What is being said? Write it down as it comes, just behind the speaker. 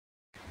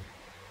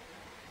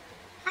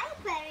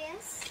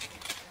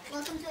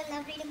Welcome to a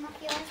love reading of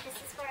yours. This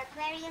is for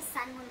Aquarius,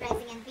 Sun, Moon,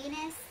 Rising and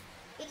Venus.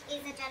 It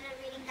is a general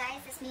reading,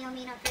 guys. This may or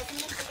may not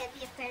resonate with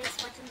every Aquarius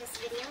watching this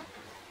video.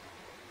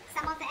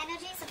 Some of the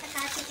energies of the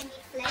cards you can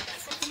be flipped,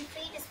 so feel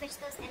free to switch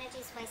those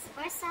energies vice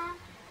versa.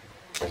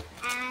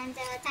 And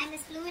time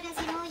is fluid, as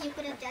you know. You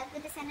could have dealt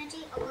with this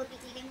energy or will be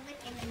dealing with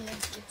in the near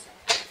future.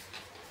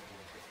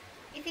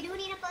 If you do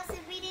need a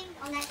personal reading,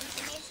 all that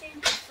information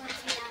is going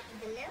to be down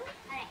below.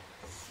 Alright.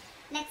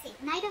 Let's see.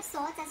 Knight of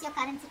Swords as your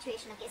current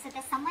situation. Okay, so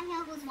there's someone here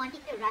who's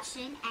wanting to rush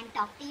in and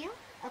talk to you.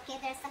 Okay,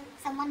 there's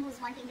someone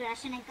who's wanting to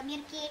rush in and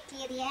communicate,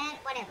 clear the air,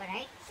 whatever,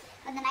 right?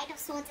 But the Knight of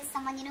Swords is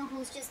someone, you know,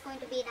 who's just going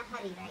to be in a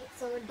hurry, right?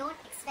 So don't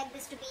expect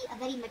this to be a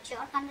very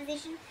mature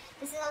conversation.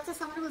 This is also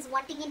someone who's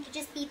wanting him to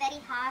just be very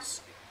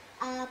harsh.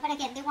 But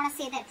again, they want to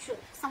say their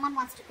truth. Someone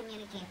wants to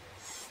communicate.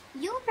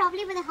 You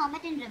probably with a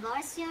Hermit in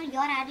reverse here,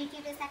 your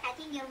attitude is that I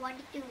think you're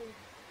wanting to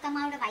come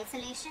out of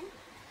isolation.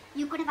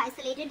 You could have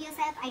isolated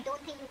yourself. I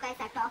don't think you guys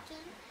are talking.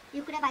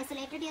 You could have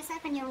isolated yourself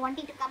and you're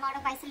wanting to come out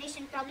of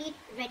isolation, probably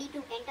ready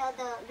to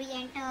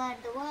re-enter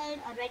the world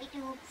or ready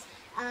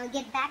to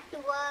get back to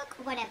work,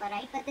 whatever,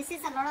 right? But this is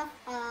a lot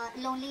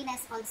of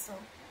loneliness also.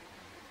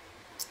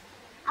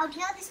 Out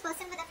here, this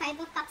person with the 5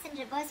 of Cups in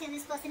reverse here,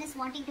 this person is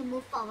wanting to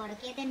move forward,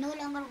 okay? They're no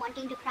longer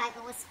wanting to cry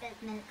over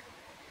spilt milk.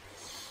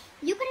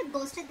 You could have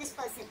ghosted this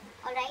person,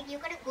 alright? You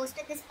could have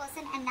ghosted this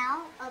person and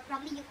now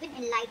probably you've been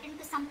enlightened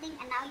to something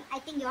and now I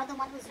think you're the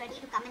one who's ready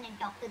to come in and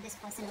talk to this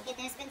person, okay?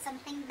 There's been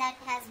something that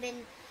has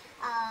been,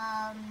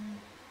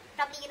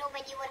 probably, you know,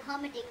 when you were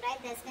hermiting, right?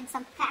 There's been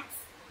some facts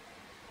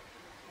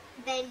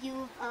where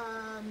you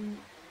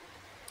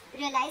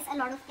realize a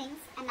lot of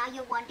things and now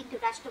you're wanting to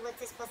rush towards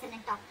this person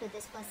and talk to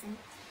this person.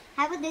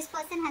 However, this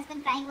person has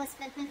been crying over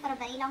spilt milk for a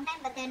very long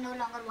time, but they're no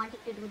longer wanting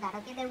to do that,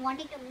 okay? They're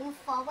wanting to move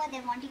forward,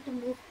 they're wanting to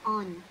move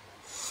on.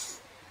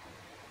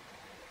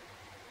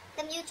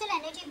 The mutual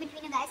energy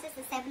between you guys is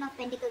the 7 of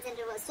Pentacles in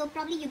reverse. So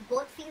probably you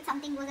both feel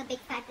something was a big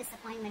fat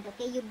disappointment,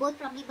 okay? You both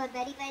probably were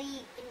very,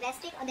 very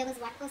invested, or there was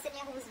one person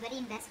here who was very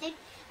invested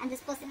and this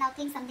person now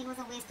thinks something was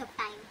a waste of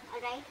time,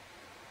 alright?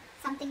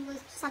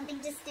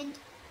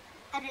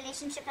 A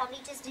relationship probably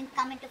just didn't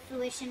come into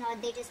fruition or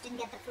they just didn't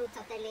get the fruits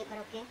of their labor,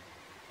 okay?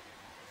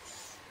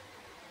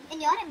 In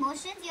your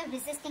emotions, you're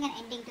resisting an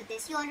ending to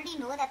this. You already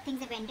know that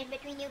things have ended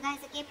between you guys,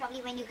 okay?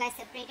 Probably when you guys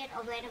separated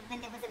or when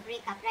there was a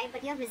breakup, right?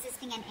 But you're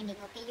resisting an ending,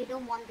 okay? You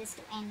don't want this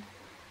to end.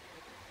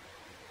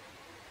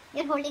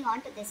 You're holding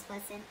on to this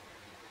person,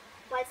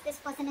 whilst this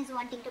person is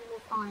wanting to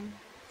move on.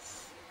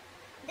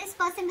 This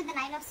person with the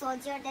 9 of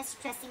Swords here, they're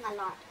stressing a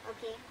lot,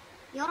 okay?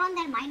 You're on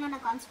their mind on a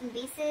constant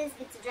basis.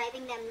 It's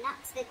driving them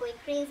nuts. They're going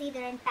crazy.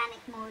 They're in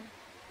panic mode.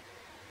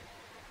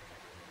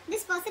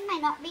 This person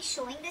might not be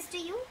showing this to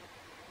you,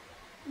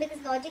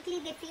 because logically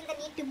they feel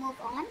the need to move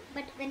on,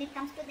 but when it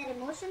comes to their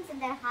emotions in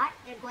their heart,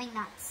 they're going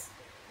nuts.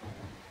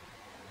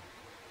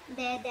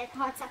 Their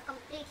thoughts are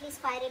completely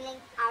spiraling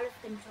out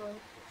of control.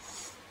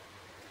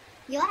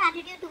 Your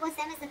attitude towards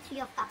them is the 3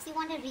 of Cups. You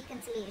want a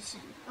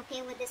reconciliation,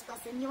 okay, with this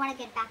person. You want to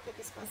get back with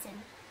this person.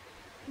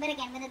 But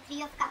again, when the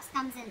 3 of Cups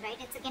comes in, right,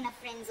 it's again a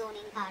friend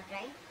zoning card,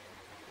 right?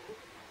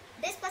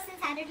 This person's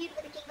attitude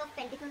with the King of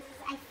Pentacles is,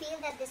 I feel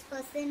that this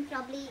person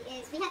probably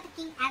is, we have the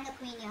King and the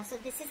Queen here, so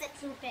this is a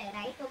true pair,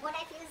 right? But what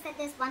I feel is that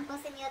there's one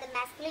person here, the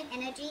masculine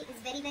energy is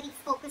very, very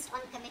focused on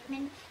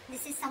commitment.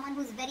 This is someone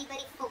who's very,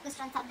 very focused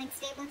on something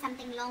stable,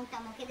 something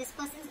long-term, okay? This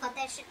person's got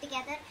their shit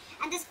together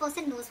and this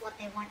person knows what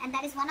they want. And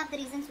that is one of the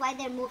reasons why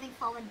they're moving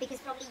forward,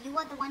 because probably you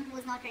are the one who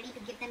is not ready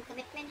to give them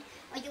commitment,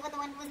 or you are the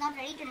one who is not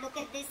ready to look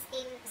at this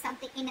in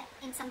something,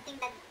 in something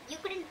that you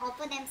couldn't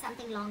offer them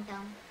something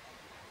long-term.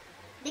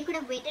 They could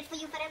have waited for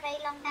you for a very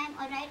long time,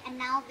 alright? And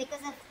now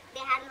because of they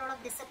had a lot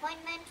of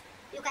disappointment,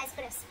 you guys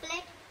could have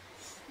split.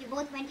 You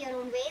both went your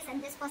own ways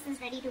and this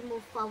person's ready to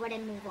move forward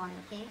and move on,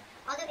 okay?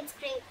 Although it's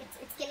great,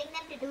 it's killing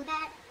them to do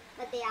that,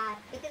 but they are.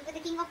 Because with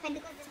the King of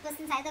Pentacles, this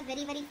person's either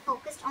very, very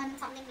focused on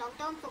something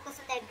long-term, focused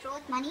on their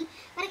growth, money.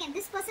 But again,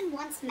 this person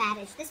wants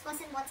marriage. This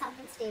person wants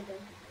something stable.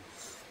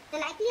 The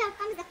likely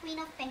outcome is the Queen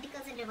of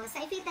Pentacles in reverse.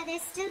 I feel that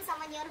there's still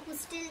someone here who's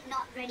still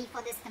not ready for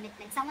this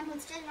commitment. Someone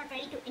who's still not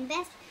ready to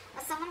invest,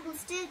 or someone who's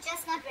still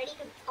just not ready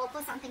to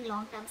offer something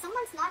long-term.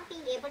 Someone's not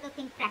being able to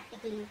think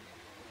practically.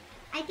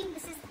 I think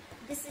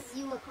this is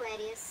you,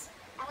 Aquarius.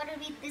 I'm going to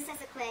read this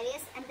as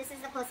Aquarius, and this is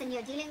the person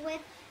you're dealing with.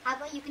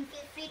 However, you can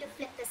feel free to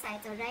flip the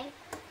sides, alright?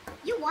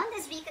 You want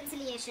this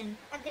reconciliation.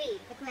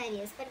 Agreed,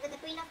 Aquarius. But with the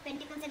Queen of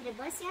Pentacles in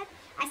reverse here,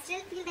 I still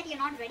feel that you're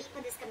not ready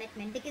for this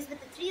commitment. Because with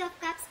the 3 of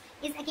Cups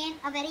is again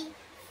a very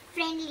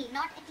friendly,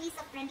 not at least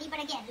a friendly,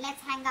 but again,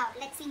 let's hang out.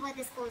 Let's see where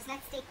this goes.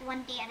 Let's take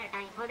one day at a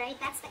time, alright?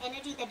 That's the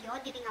energy that you're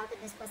giving out to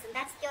this person.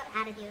 That's your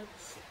attitude.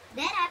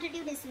 Their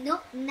attitude is no,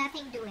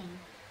 nothing doing.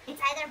 It's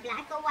either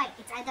black or white.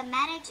 It's either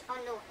marriage or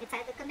no. It's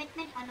either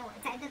commitment or no.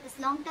 It's either this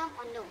long term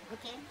or no,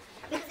 okay?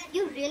 Because if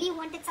you really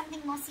wanted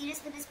something more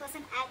serious with this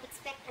person, I'd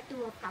expect a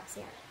 2 of Cups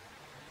here.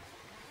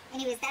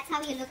 Anyways, that's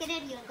how you look at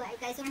it. You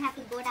guys don't have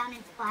to go down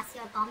and pass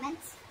your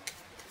comments.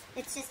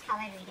 It's just how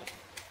I read it.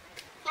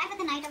 Fly with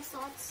the Knight of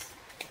Swords.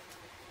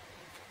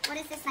 What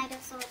is this Knight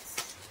of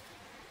Swords?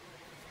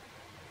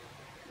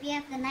 We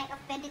have the Knight of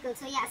Pentacles.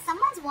 So yeah,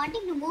 someone's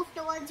wanting to move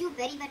towards you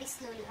very, very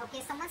slowly.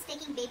 Okay, someone's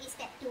taking baby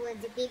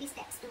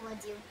steps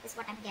towards you is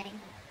what I'm getting.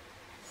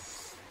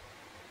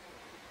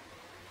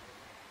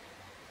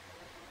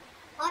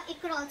 Or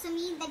it could also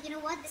mean that, you know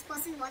what, this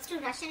person wants to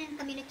rush in and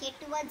communicate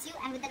towards you,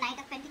 and with the Knight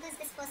of Pentacles,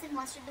 this person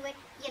wants to do it,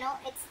 you know,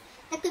 it's,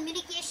 the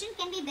communication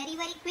can be very,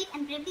 very quick,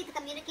 and probably the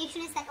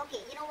communication is like,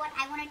 okay, you know what,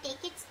 I want to take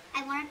it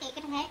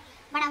ahead,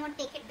 but I want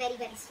to take it very,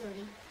 very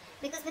slowly.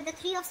 Because with the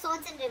Three of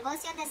Swords in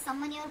reverse here, there's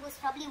someone here who's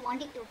probably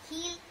wanting to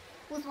heal,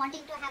 who's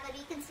wanting to have a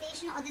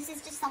reconciliation, or this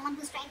is just someone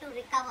who's trying to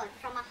recover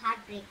from a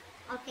heartbreak,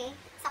 okay?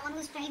 Someone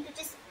who's trying to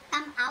just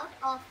come out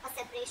of a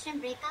separation,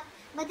 breakup,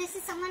 but this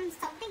is someone,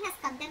 something has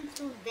cut them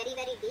through very,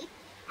 very deep,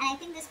 and I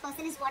think this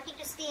person is wanting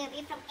to stay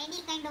away from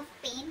any kind of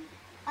pain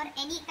or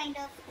any kind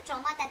of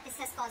trauma that this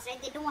has caused, right?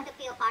 They don't want to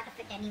be a part of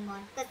it anymore,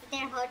 because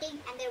they're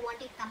hurting and they're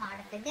wanting to come out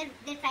of it.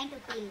 They're trying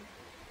to heal.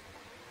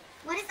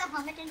 What is the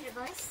Hermit in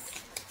reverse?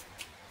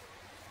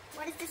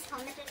 What is this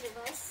Hermit in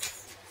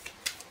reverse?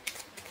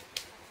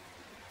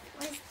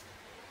 What is...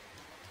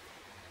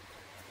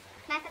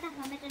 Back at the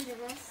Hermit in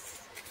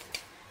reverse.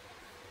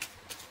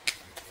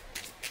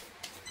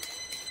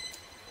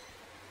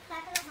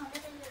 Back at the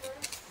Hermit in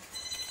reverse.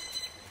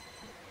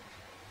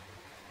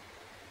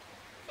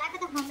 Back at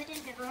the Hermit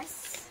in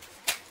reverse.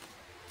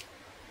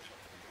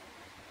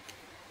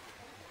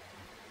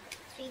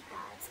 3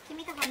 cards. Give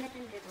me the Hermit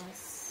in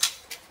reverse.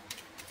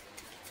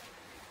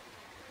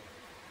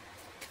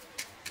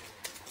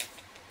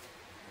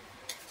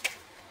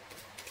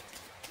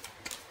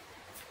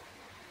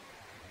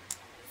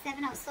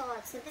 Seven of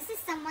Swords. So this is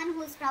someone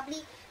who's probably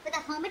with the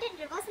Hermit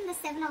in reverse and the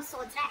Seven of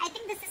Swords, right? I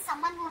think this is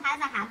someone who has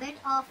a habit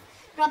of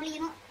probably,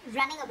 you know,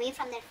 running away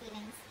from their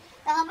feelings.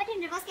 The Hermit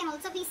in reverse can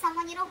also be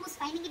someone, you know, who's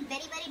finding it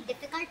very, very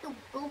difficult to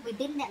go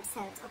within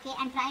themselves, okay,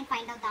 and try and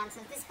find out the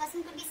answers. This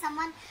person could be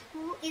someone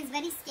who is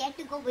very scared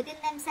to go within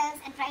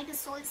themselves and try to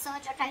soul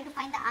search or try to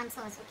find the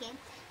answers, okay.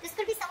 This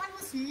could be someone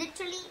who's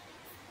literally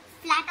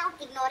flat out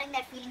ignoring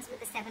their feelings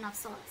with the Seven of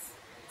Swords.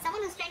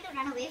 Someone who's trying to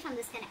run away from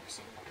this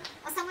connection,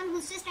 or someone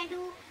who's just trying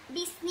to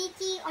be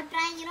sneaky or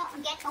try, you know,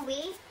 get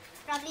away,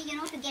 probably, you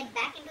know, to get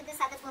back into this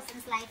other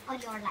person's life or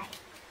your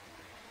life.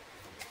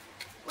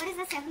 What is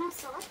the Seven of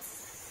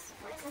Swords?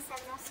 What is the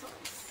Seven of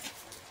Swords?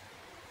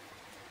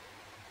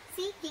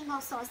 See, King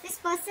of Swords. This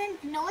person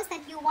knows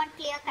that you want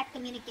clear-cut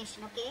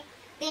communication, okay?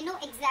 They know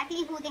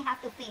exactly who they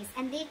have to face,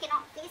 and they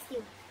cannot face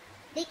you.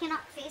 They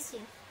cannot face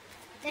you.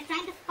 They're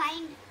trying to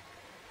find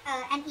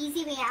an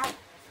easy way out.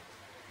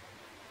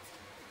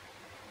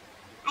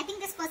 I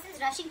think this person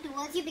is rushing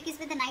towards you because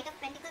with the Knight of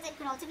Pentacles, it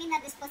could also mean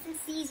that this person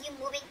sees you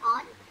moving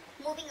on,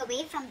 moving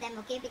away from them,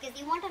 okay? Because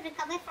you want to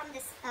recover from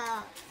this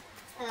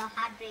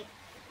heartbreak.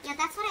 Yeah,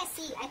 that's what I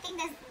see. I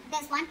think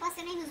there's one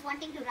person who's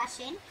wanting to rush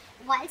in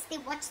whilst they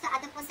watch the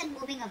other person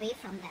moving away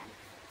from them.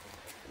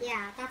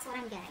 Yeah, that's what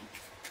I'm getting.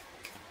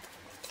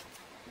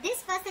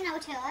 This person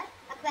out here,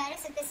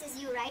 Aquarius, if this is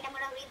you, right? I'm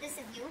going to read this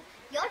as you.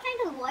 You're trying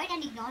to avoid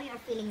and ignore your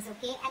feelings,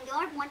 okay? And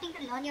you're wanting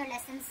to learn your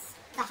lessons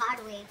the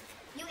hard way.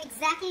 You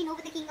exactly know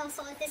with the King of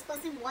Swords, this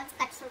person wants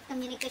cutthroat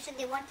communication,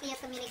 they want clear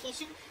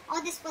communication, or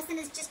this person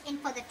is just in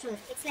for the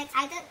truth. It's like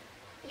either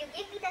you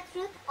give me the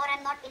truth or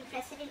I'm not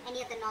interested in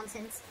any of the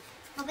nonsense.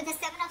 But with the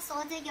Seven of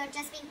Swords, you're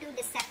just being too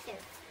deceptive.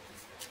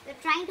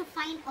 You're trying to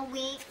find a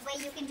way where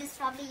you can just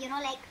probably, you know,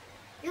 like,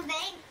 you're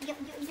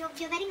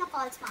wearing a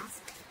false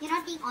mask. You're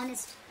not being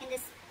honest in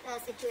this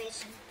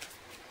situation.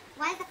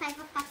 Why is the Five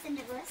of Cups in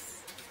reverse?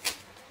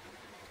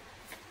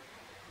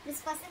 This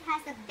person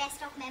has the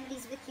best of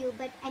memories with you,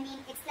 but I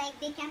mean, it's like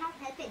they cannot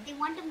help it. They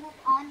want to move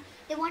on.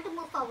 They want to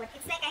move forward.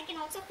 It's like I can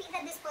also feel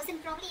that this person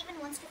probably even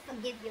wants to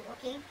forgive you,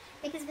 okay?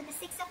 Because with the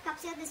Six of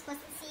Cups here, this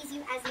person sees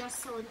you as your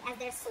soul, as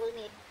their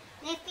soulmate.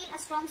 They feel a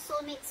strong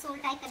soulmate,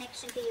 soul tie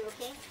connection to you,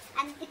 okay?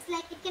 And it's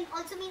like, it can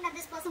also mean that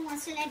this person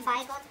wants to let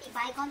bygones be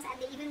bygones, and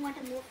they even want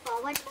to move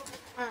forward,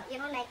 you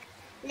know, like,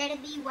 let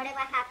it be, whatever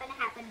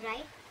happened,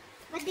 right?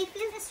 But they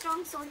feel the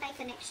strong soul tie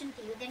connection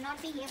to you. They're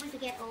not being able to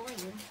get over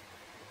you.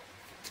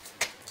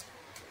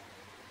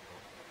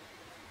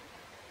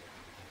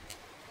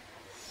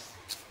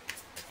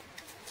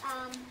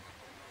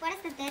 What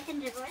is the Death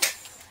in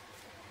reverse?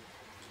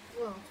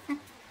 Whoa.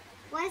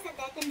 What is the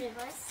Death in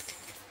reverse?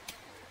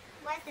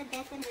 What is the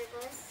Death in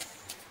reverse?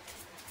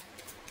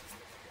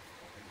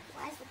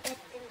 Why is the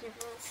Death in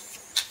reverse?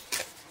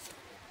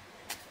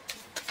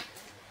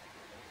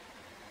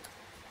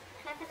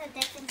 Clap for the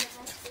Death in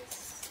reverse,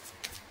 please.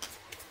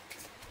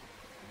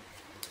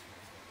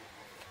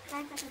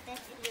 Clap for the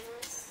Death in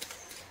reverse.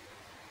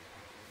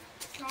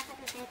 Clap for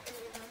the Death in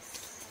reverse.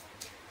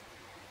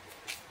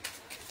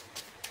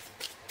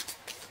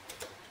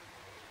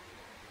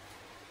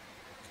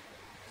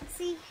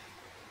 See,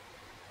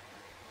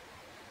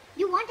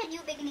 you want a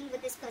new beginning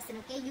with this person,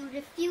 okay? You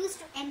refuse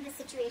to end the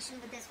situation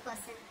with this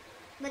person,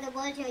 with the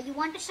world here. You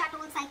want to shut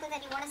old cycles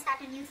and you want to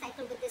start a new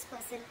cycle with this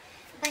person.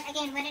 But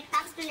again, when it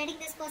comes to letting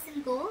this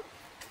person go,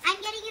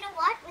 I'm getting, you know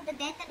what, with the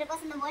Death and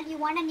reverse in the world, you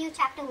want a new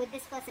chapter with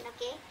this person,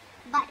 okay?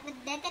 But with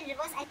death in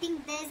reverse, I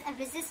think there's a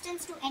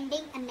resistance to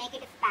ending a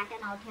negative pattern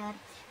out here.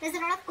 There's a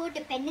lot of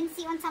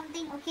codependency on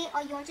something, okay?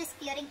 Or you're just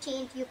fearing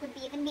change. You could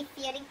even be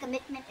fearing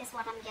commitment is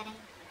what I'm getting.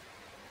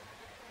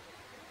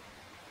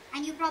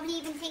 And you probably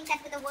even think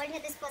that with the word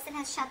here, this person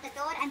has shut the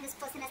door and this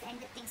person has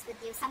ended things with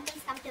you.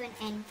 Something's come to an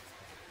end.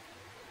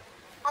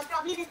 Or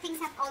probably the things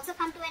have also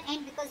come to an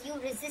end because you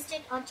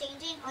resisted on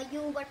changing, or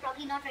you were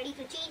probably not ready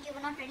to change. You were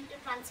not ready to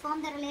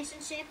transform the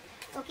relationship.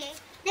 Okay,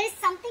 there is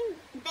something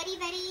very,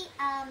 very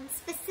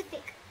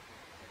specific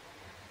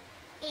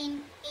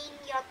in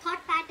your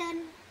thought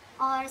pattern,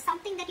 or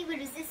something that you were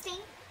resisting,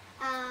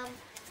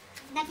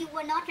 that you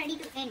were not ready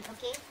to end.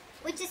 Okay,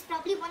 which is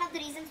probably one of the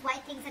reasons why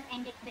things have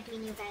ended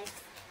between you guys.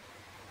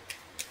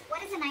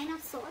 What is the Nine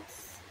of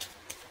Swords?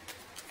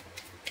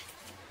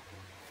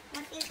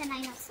 What is the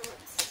Nine of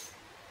Swords?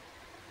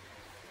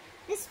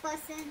 This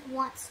person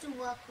wants to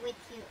work with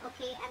you,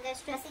 okay, and they're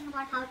stressing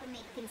about how to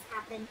make things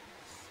happen.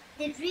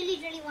 They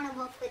really, really want to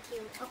work with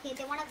you, okay,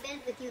 they want to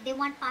build with you, they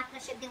want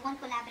partnership, they want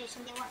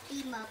collaboration, they want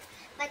teamwork,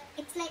 but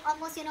it's like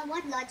almost, you know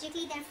what,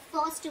 logically they're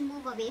forced to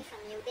move away from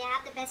you. They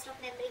have the best of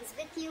memories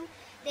with you,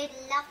 they'd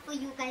love for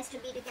you guys to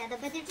be together,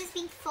 but they're just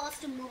being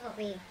forced to move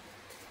away.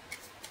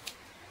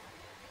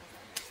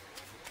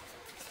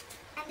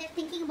 And they're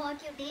thinking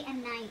about you day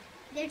and night.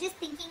 They're just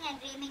thinking and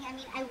dreaming, I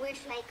mean, I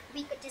wish like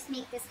we could just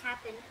make this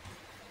happen.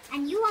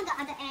 And you on the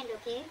other end,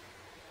 okay,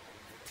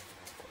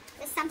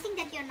 there's something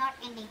that you're not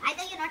ending.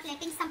 Either you're not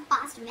letting some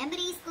past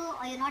memories go,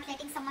 or you're not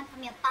letting someone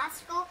from your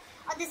past go,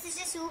 or this is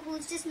just you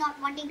who's just not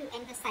wanting to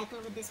end the cycle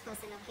with this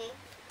person, okay?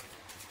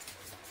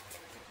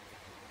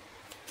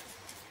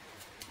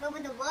 But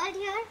with the world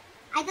here,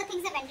 either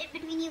things have ended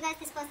between you guys,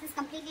 this person is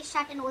completely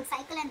shut an old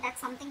cycle and that's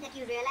something that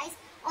you realize,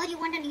 or you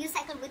want a new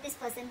cycle with this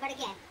person, but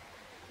again,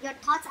 your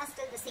thoughts are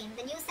still the same.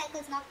 The new cycle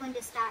is not going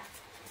to start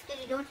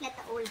till you don't let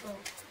the old go.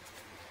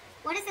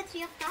 What is the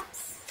Three of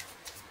Cups?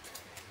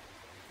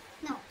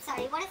 No,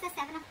 sorry. What is the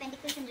Seven of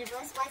Pentacles in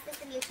reverse? Why is this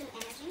the mutual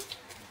energy?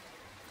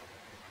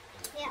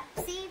 Yeah,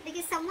 see,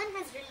 because someone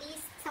has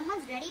released,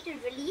 someone's ready to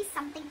release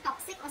something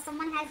toxic, or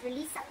someone has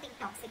released something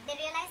toxic. They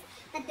realize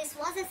that this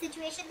was a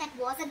situation that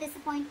was a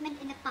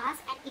disappointment in the past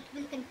and it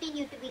will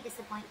continue to be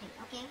disappointing,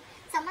 okay?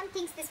 Someone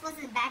thinks this was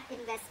a bad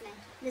investment,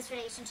 this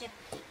relationship,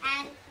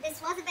 and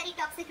this was a very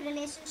toxic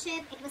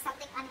relationship. It was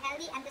something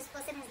unhealthy and this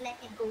person has let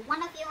it go.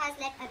 One of you has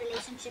let a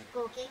relationship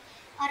go, okay,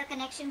 or a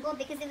connection go,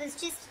 because it was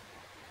just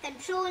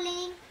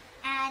controlling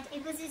and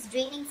it was just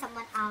draining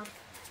someone out.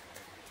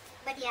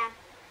 But yeah,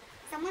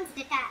 someone's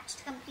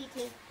detached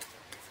completely,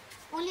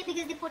 only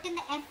because they put in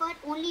the effort,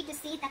 only to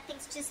see that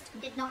things just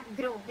did not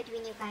grow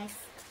between you guys.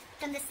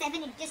 From the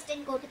 7, it just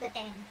didn't go to the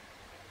 10.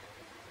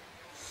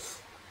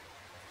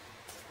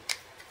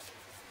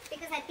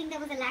 Because I think there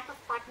was a lack of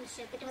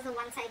partnership. It was a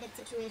one-sided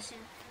situation.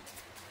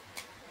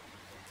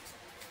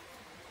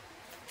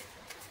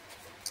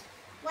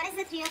 What is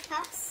the Three of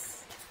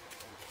Cups?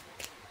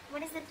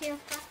 What is the Three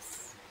of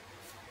Cups?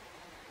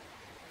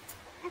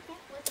 Okay,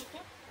 we'll take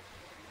it.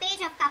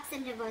 Page of Cups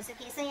in reverse.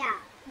 Okay, so yeah,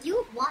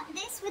 you want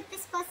this with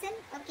this person,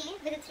 okay,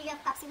 with the Three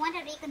of Cups. You want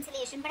a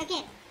reconciliation, but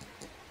again,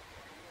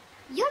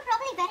 you're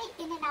probably very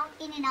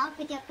in and out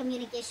with your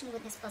communication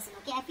with this person,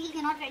 okay? I feel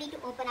you're not ready to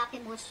open up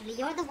emotionally.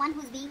 You're the one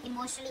who's being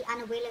emotionally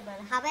unavailable.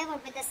 However,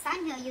 with the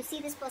Sun here, you see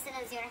this person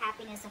as your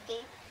happiness,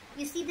 okay?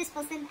 You see this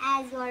person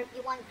as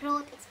you want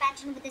growth,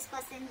 expansion with this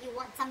person. You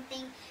want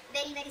something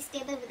very, very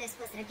stable with this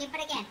person, okay?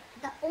 But again,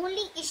 the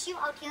only issue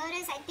out here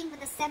is, I think,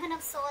 with the Seven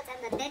of Swords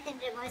and the Death in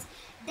reverse,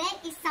 there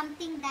is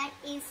something that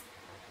is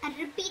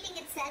repeating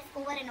itself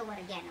over and over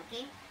again,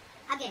 okay?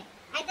 Again,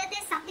 either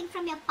there's something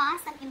from your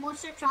past, some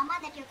emotional trauma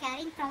that you're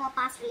carrying from a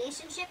past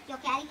relationship, you're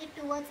carrying it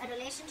towards a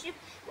relationship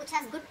which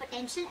has good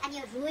potential and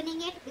you're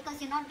ruining it because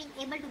you're not being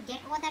able to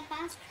get over that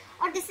past,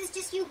 or this is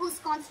just you who's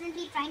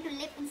constantly trying to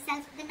live in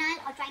self-denial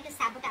or trying to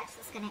sabotage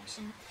this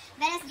connection.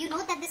 Whereas you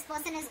know that this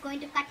person is going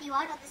to cut you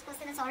out, or this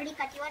person has already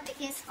cut you out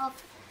because of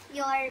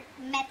your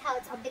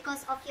methods or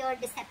because of your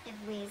deceptive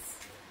ways.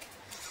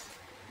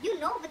 You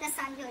know with the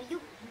Sun here,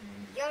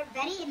 you're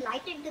very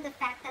enlightened to the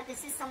fact that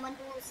this is someone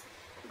who's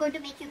going to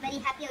make you very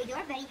happy, or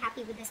you're very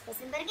happy with this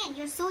person, but again,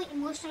 you're so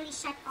emotionally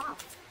shut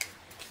off.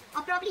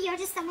 Or probably you're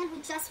just someone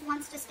who just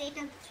wants to stay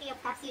to the Three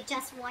of Cups. You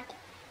just want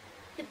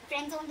to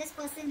friend zone this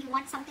person. You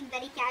want something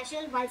very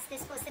casual, whilst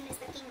this person is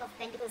the King of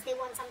Pentacles. They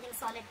want something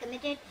solid,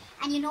 committed,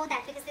 and you know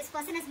that because this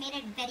person has made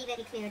it very,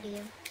 very clear to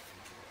you.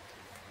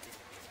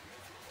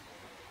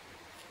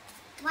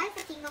 Why is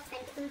the King of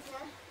Pentacles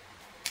here?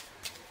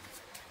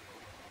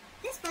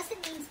 This person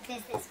means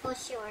business for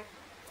sure.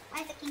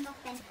 Why is the King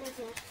of Pentacles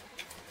here?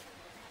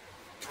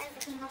 Why is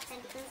the King of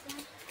Pentacles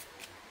here?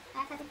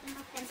 Why for the King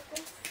of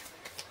Pentacles?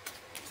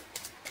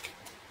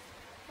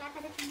 Why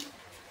for the King of...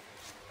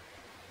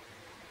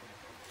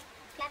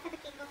 Why for the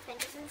King of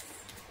Pentacles?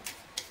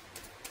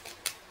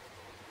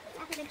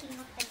 Why for the King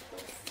of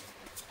Pentacles?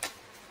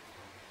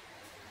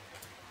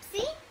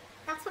 See?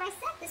 That's what I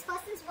said. This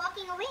person's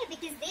walking away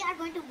because they are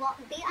going to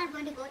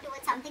go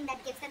towards something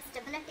that gives them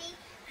stability,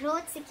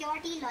 growth,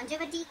 security,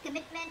 longevity,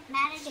 commitment,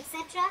 marriage,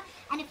 etc.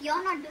 And if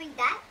you're not doing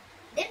that,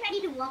 They're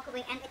ready to walk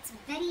away, and it's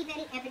very,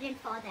 very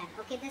evident for them.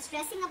 Okay, they're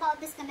stressing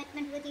about this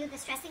commitment with you. They're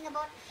stressing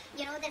about,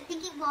 they're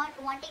thinking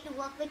about wanting to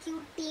work with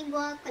you,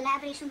 teamwork,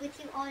 collaboration with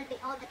you all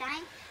the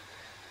time.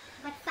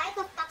 But 5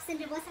 of Cups in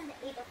reverse and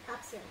the 8 of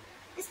Cups here.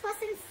 This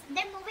person's,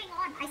 they're moving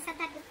on. I said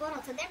that before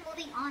also. They're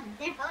moving on.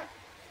 They're hurt.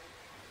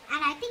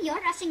 And I think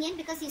you're rushing in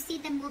because you see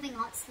them moving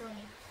on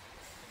slowly.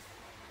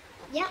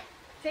 Yeah,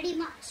 pretty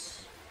much.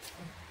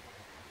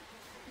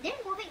 They're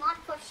moving on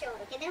for sure.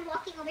 Okay, they're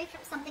walking away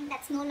from something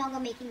that's no longer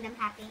making them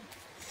happy.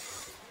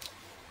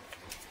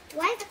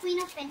 Why is the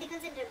Queen of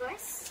Pentacles in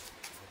reverse?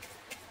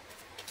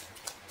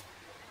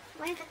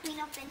 Why is the Queen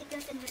of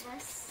Pentacles in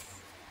reverse?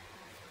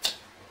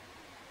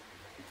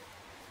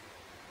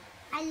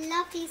 I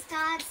love these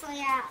cards, so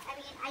yeah, I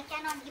mean, I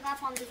cannot give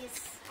up on these.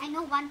 I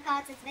know one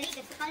card, it's very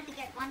difficult to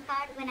get one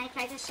card when I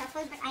try to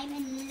shuffle, but I'm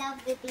in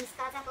love with these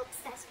cards. I'm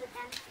obsessed with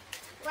them.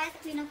 Why is the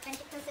Queen of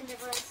Pentacles in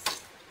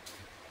reverse?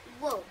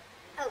 Whoa.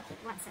 Okay,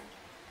 one second.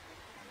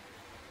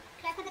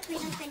 Try for the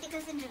Queen of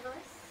Pentacles in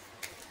reverse.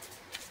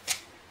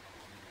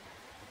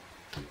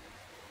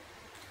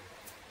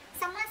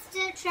 Someone's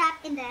still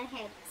trapped in their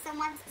head.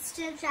 Someone's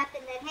still trapped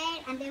in their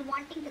head, and they're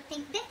wanting to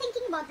think. They're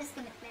thinking about this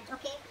commitment,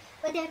 okay?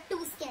 But they're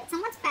too scared.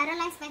 Someone's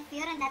paralyzed by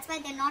fear, and that's why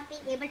they're not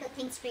being able to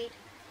think straight.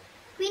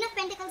 Queen of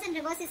Pentacles in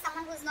reverse is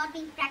someone who's not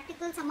being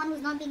practical, someone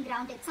who's not being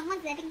grounded.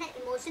 Someone's letting their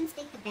emotions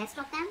take the best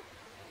of them.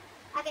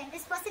 Again,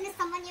 this person is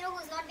someone,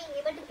 who's not being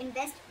able to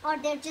invest, or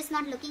they're just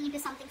not looking into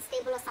something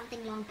stable or something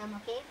long term,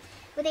 okay?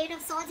 With the 8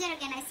 of Swords here,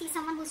 again, I see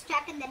someone who's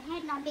trapped in their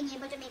head, not being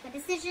able to make a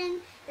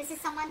decision. This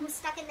is someone who's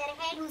stuck in their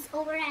head, who's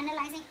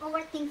over-analyzing,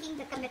 overthinking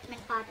the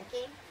commitment part,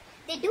 okay?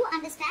 They do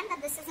understand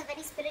that this is a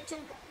very spiritual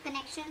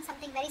connection,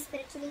 something very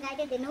spiritually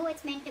guided. They know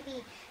it's meant to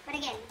be. But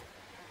again,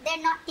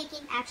 they're not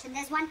taking action.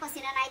 There's one person,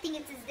 and I think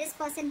it's this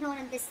person here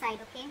on this side,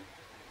 okay?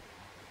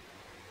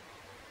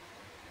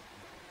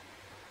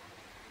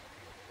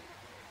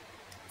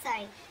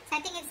 Sorry. So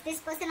I think it's this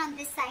person on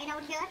this side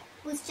out here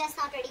who's just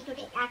not ready to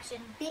take action.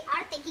 They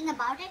are thinking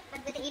about it,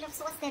 but with the 8 of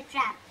Swords, they're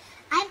trapped.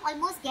 I'm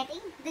almost getting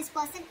this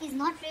person is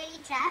not really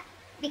trapped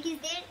because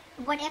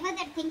whatever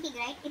they're thinking,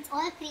 right, it's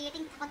all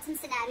creating thoughts and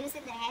scenarios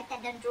in their head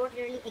that don't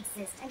really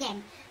exist.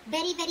 Again,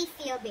 very, very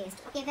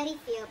fear-based. Okay, very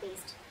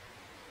fear-based.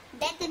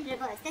 Death in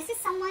reverse. This is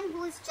someone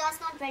who's just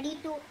not ready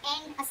to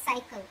end a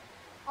cycle,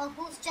 or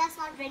who's just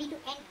not ready to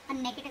end a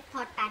negative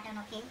thought pattern,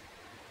 okay?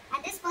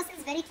 And this person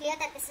is very clear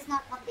that this is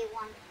not what they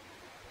want.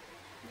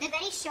 They're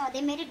very sure.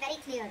 They made it very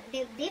clear.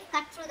 They've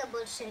cut through the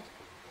bullshit.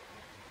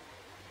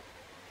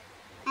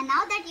 And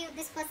now that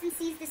this person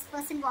sees this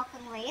person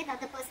walking away, the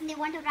other person, they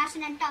want to rush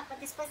in and talk, but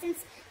this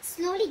person's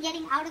slowly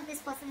getting out of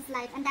this person's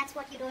life, and that's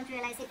what you don't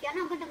realize. If you're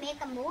not going to make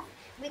a move,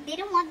 they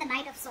don't want the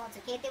Knight of Swords,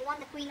 okay? They want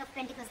the Queen of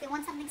Pentacles. They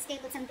want something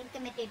stable, something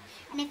committed.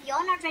 And if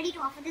you're not ready to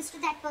offer this to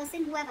that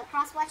person, whoever,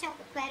 cross-watch out,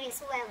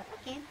 Aquarius, whoever,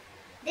 okay?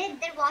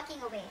 They're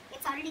walking away.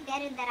 It's already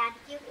there in their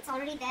attitude. It's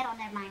already there on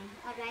their mind,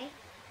 alright?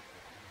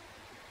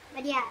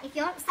 But yeah, if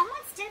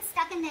someone's still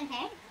stuck in their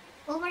head,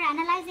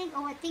 over-analyzing,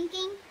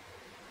 overthinking,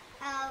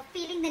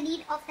 feeling the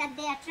need of that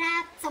they are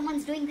trapped,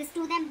 someone's doing this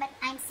to them, but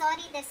I'm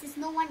sorry, this is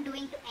no one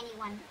doing to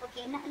anyone,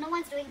 okay? No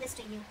one's doing this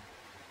to you.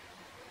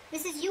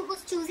 This is you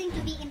who's choosing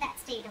to be in that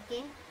state,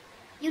 okay?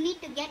 You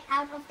need to get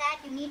out of that.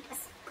 You need a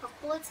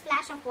cold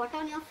splash of water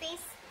on your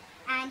face,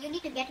 and you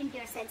need to get into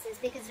your senses,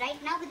 because right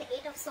now with the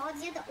 8 of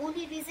Swords here, the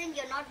only reason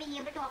you're not being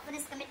able to offer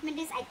this commitment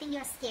is I think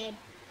you're scared.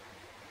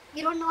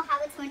 You don't know how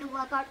it's going to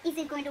work out. Is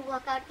it going to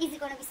work out? Is it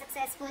going to be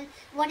successful?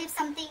 What if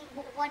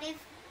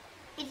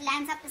it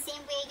lands up the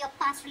same way your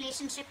past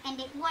relationship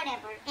ended?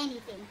 Whatever,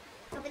 anything.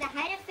 So with a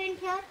Hierophant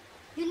here,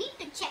 you need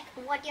to check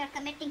what you're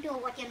committing to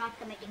or what you're not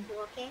committing to,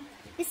 okay?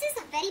 This is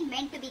a very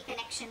meant to be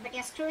connection, but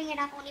you're screwing it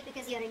up only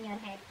because you're in your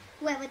head,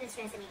 whoever this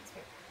resonates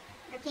with,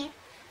 okay?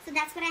 So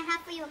that's what I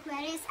have for you,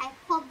 Aquarius. I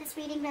hope this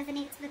reading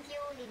resonates with you.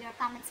 Leave your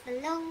comments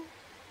below.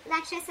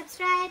 Like, share,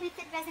 subscribe if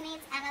it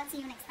resonates, and I'll see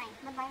you next time.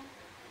 Bye-bye.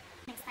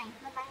 Next time.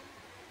 Bye-bye.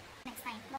 Next time. Bye-bye.